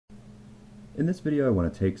In this video, I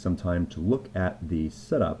want to take some time to look at the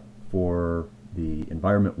setup for the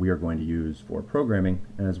environment we are going to use for programming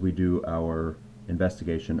as we do our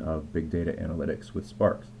investigation of big data analytics with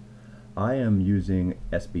Spark. I am using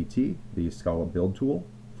SBT, the Scala build tool,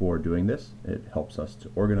 for doing this. It helps us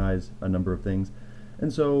to organize a number of things.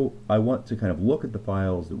 And so I want to kind of look at the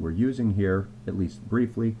files that we're using here, at least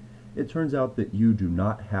briefly. It turns out that you do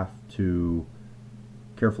not have to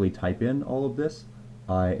carefully type in all of this.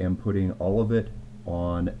 I am putting all of it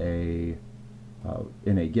on in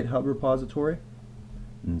a GitHub repository,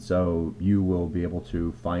 and so you will be able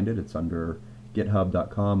to find it. It's under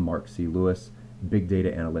github.com, Mark C. Lewis, Big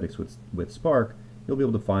Data Analytics with Spark. You'll be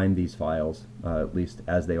able to find these files, at least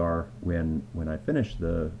as they are when I finish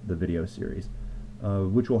the video series,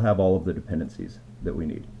 which will have all of the dependencies that we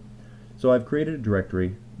need. So I've created a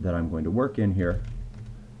directory that I'm going to work in here,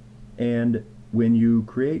 and when you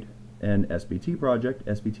create an SBT project,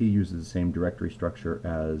 SBT uses the same directory structure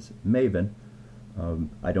as Maven.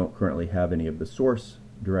 I don't currently have any of the source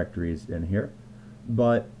directories in here,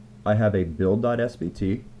 but I have a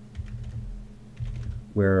build.sbt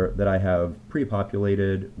that I have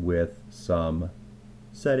pre-populated with some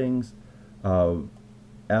settings.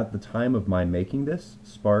 At the time of my making this,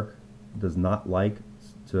 Spark does not like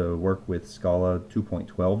to work with Scala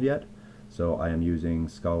 2.12 yet, so I am using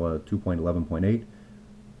Scala 2.11.8.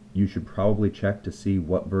 You should probably check to see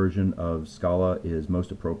what version of Scala is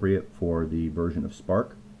most appropriate for the version of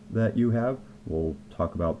Spark that you have. We'll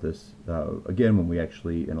talk about this again when we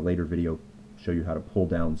actually, in a later video, show you how to pull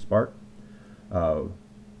down Spark. And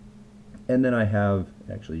then I have,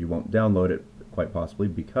 actually you won't download it quite possibly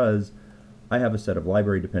because I have a set of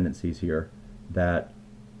library dependencies here that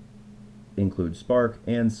include Spark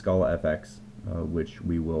and Scala FX, which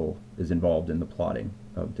is involved in the plotting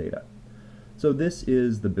of data. So this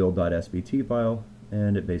is the build.sbt file,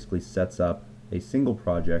 and it basically sets up a single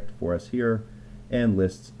project for us here and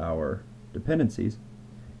lists our dependencies.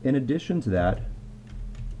 In addition to that,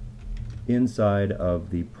 inside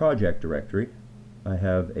of the project directory, I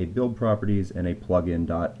have a build properties and a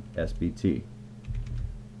plugin.sbt.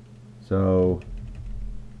 So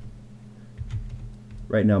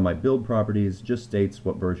right now my build properties just states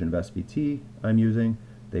what version of SBT I'm using.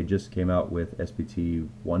 They just came out with SBT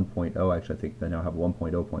 1.0. Actually, I think they now have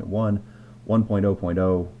 1.0.1.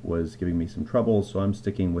 1.0.0 was giving me some trouble, so I'm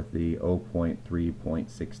sticking with the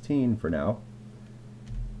 0.3.16 for now.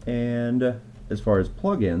 And as far as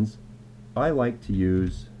plugins, I like to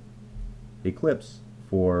use Eclipse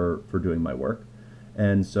for doing my work.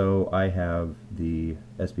 And so I have the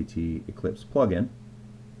SBT Eclipse plugin.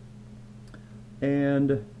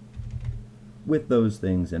 And with those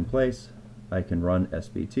things in place, I can run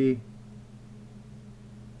SBT.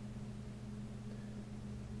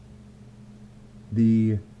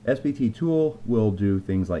 The SBT tool will do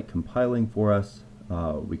things like compiling for us.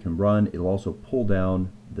 We can run, it'll also pull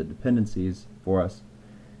down the dependencies for us.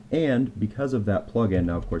 And because of that plugin,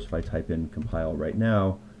 now of course if I type in compile right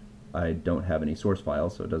now, I don't have any source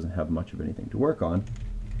files, so it doesn't have much of anything to work on.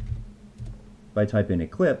 If I type in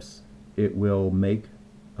Eclipse, it will make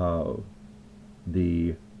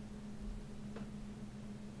the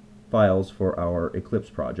files for our Eclipse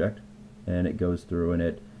project, and it goes through and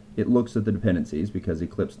it looks at the dependencies because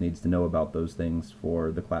Eclipse needs to know about those things for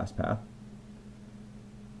the class path.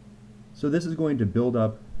 So this is going to build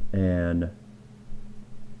up an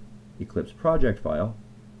Eclipse project file,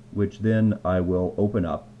 which then I will open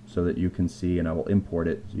up so that you can see, and I will import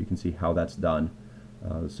it so you can see how that's done,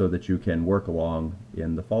 so that you can work along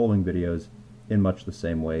in the following videos in much the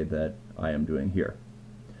same way that I am doing here.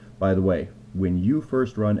 By the way, when you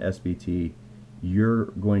first run SBT, you're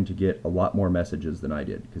going to get a lot more messages than I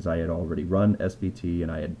did because I had already run SBT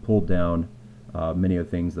and I had pulled down many of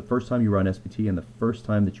the things. The first time you run SBT and the first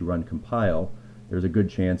time that you run compile, there's a good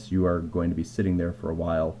chance you are going to be sitting there for a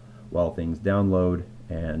while things download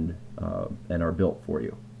and are built for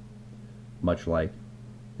you, much like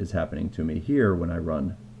is happening to me here when I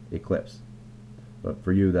run Eclipse. But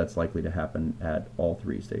for you, that's likely to happen at all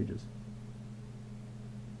three stages.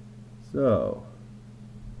 So,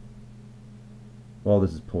 while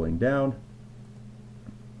this is pulling down,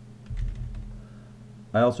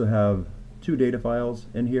 I also have two data files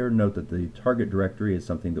in here. Note that the target directory is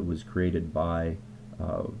something that was created by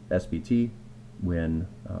SBT when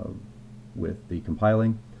with the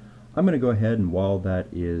compiling. I'm going to go ahead and while that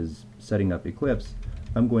is setting up Eclipse,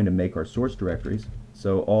 I'm going to make our source directories.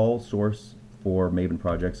 So all source for Maven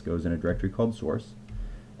projects goes in a directory called source.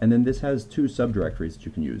 And then this has two subdirectories that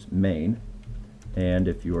you can use, main, and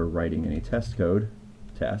if you are writing any test code,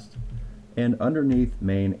 test. And underneath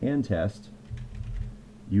main and test,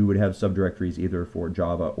 You would have subdirectories either for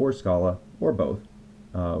Java or Scala or both.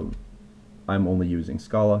 I'm only using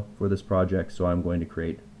Scala for this project, so I'm going to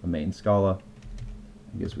create a main Scala.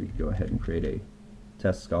 I guess we could go ahead and create a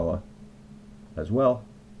test Scala as well.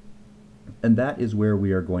 And that is where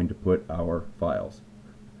we are going to put our files.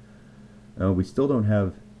 Now, we still don't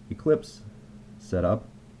have Eclipse set up,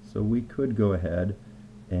 so we could go ahead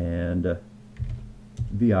and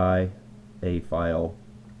VI a file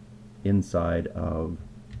inside of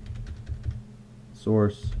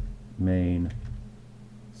source main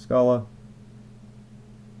Scala,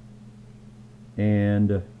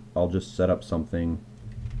 and I'll just set up something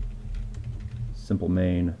simple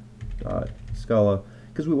main.scala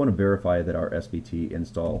because we want to verify that our SVT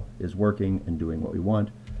install is working and doing what we want.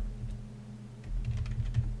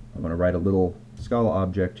 I'm going to write a little Scala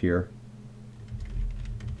object here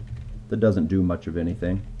that doesn't do much of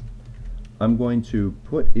anything. I'm going to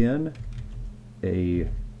put in a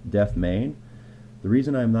def main. The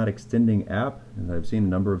reason I'm not extending app is I've seen a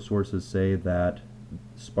number of sources say that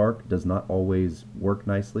Spark does not always work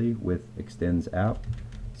nicely with extends app,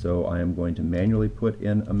 so I am going to manually put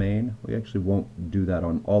in a main. We actually won't do that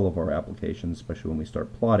on all of our applications, especially when we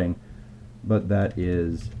start plotting, but that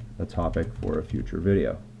is a topic for a future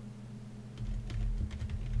video.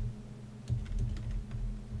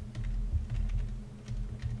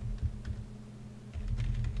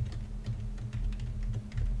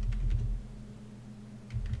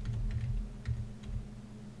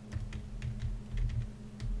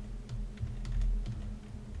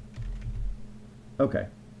 Okay,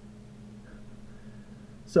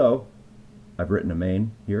 so I've written a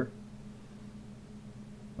main here.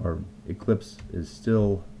 Our Eclipse is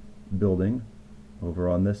still building over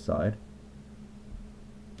on this side.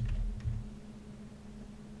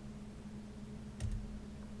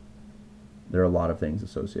 There are a lot of things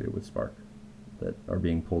associated with Spark that are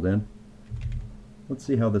being pulled in. Let's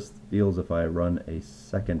see how this feels if I run a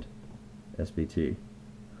second SVT.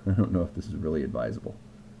 I don't know if this is really advisable.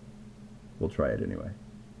 We'll try it anyway.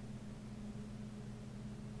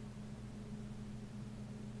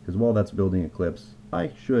 Because while that's building Eclipse, I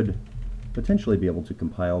should potentially be able to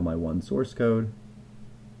compile my one source code.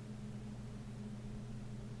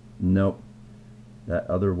 Nope. That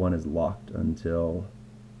other one is locked until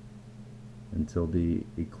the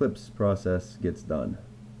Eclipse process gets done.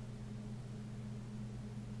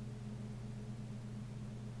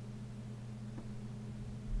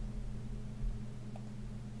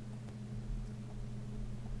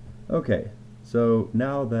 Okay, so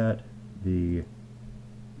now that the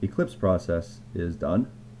Eclipse process is done,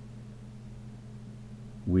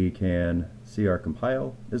 we can see our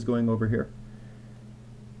compile is going over here.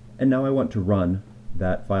 And now I want to run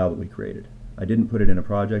that file that we created. I didn't put it in a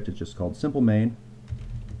project, it's just called simple main.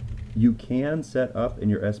 You can set up in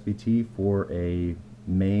your SVT for a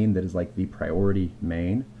main that is like the priority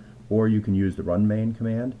main, or you can use the run main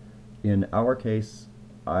command. In our case,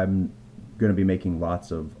 I'm going to be making lots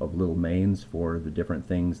of little mains for the different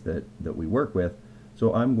things that we work with,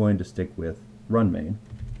 so I'm going to stick with run main.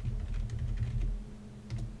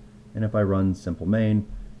 And if I run simple main,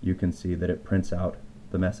 you can see that it prints out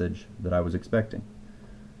the message that I was expecting.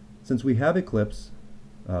 Since we have Eclipse,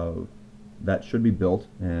 that should be built,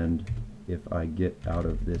 and if I get out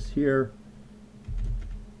of this here,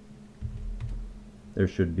 there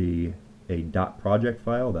should be a .project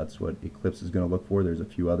file. That's what Eclipse is going to look for. There's a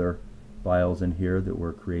few other files in here that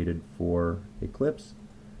were created for Eclipse.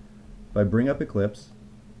 If I bring up Eclipse,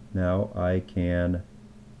 now I can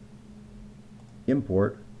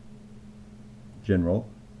import general,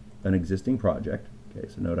 an existing project. Okay,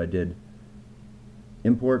 so note I did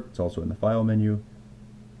import, it's also in the file menu,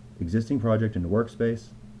 existing project into workspace,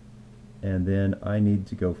 and then I need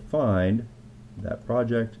to go find that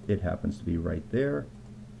project. It happens to be right there.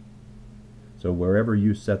 So wherever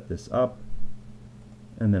you set this up,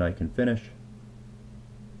 and then I can finish.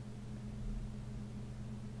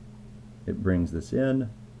 It brings this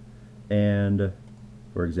in, and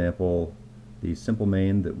for example, the simple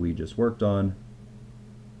main that we just worked on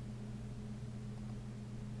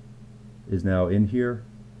is now in here.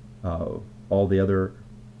 All the other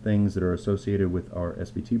things that are associated with our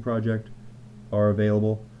SVT project are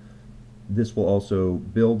available. This will also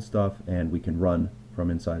build stuff, and we can run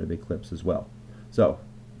from inside of Eclipse as well. So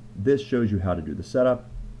this shows you how to do the setup.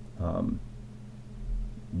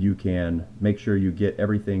 You can make sure you get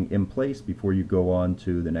everything in place before you go on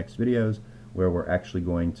to the next videos, where we're actually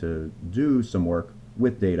going to do some work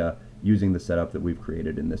with data using the setup that we've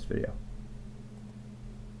created in this video.